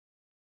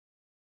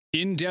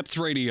In-depth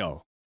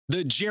radio,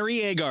 The Jerry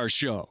Agar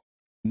Show.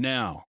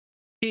 Now,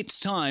 it's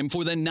time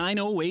for the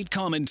 908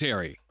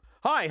 commentary.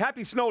 Hi,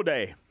 happy snow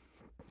day.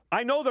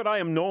 I know that I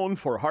am known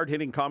for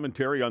hard-hitting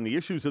commentary on the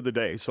issues of the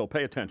day, so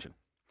pay attention.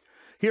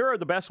 Here are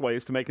the best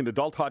ways to make an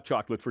adult hot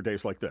chocolate for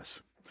days like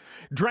this.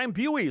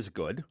 Drambuie is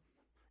good.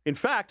 In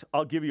fact,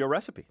 I'll give you a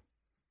recipe.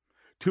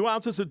 2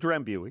 ounces of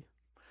Drambuie,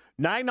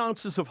 9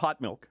 ounces of hot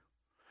milk,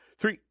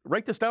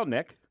 write this down,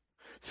 Nick,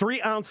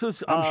 3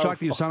 ounces I'm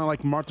shocked you sounded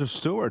like Martha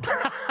Stewart.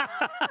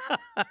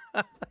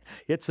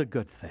 It's a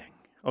good thing,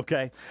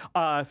 okay?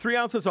 3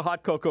 ounces of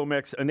hot cocoa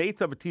mix,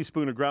 1/8 of a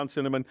teaspoon of ground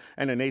cinnamon,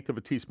 and 1/8 of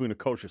a teaspoon of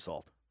kosher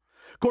salt.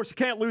 Of course, you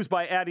can't lose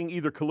by adding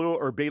either Kahlua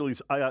or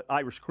Bailey's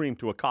Irish cream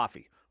to a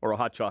coffee or a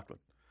hot chocolate.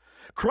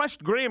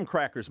 Crushed graham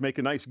crackers make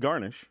a nice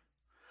garnish.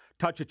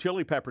 Touch of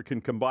chili pepper can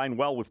combine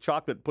well with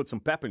chocolate, put some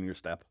pep in your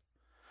step.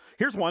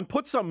 Here's one.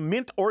 Put some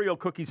mint Oreo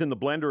cookies in the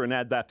blender and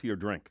add that to your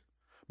drink.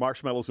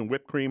 Marshmallows and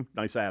whipped cream,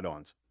 nice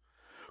add-ons.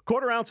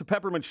 1/4 ounce of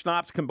peppermint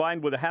schnapps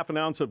combined with 1/2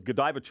 ounce of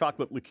Godiva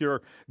chocolate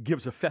liqueur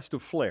gives a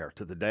festive flair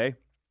to the day.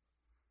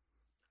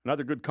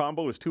 Another good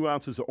combo is 2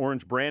 ounces of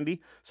orange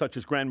brandy, such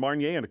as Grand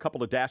Marnier, and a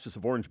couple of dashes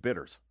of orange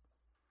bitters.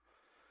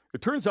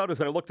 It turns out, as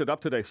I looked it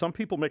up today, some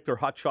people make their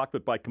hot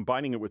chocolate by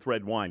combining it with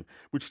red wine,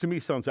 which to me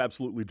sounds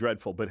absolutely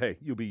dreadful, but hey,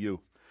 you be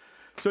you.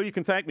 So you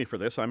can thank me for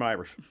this. I'm Irish.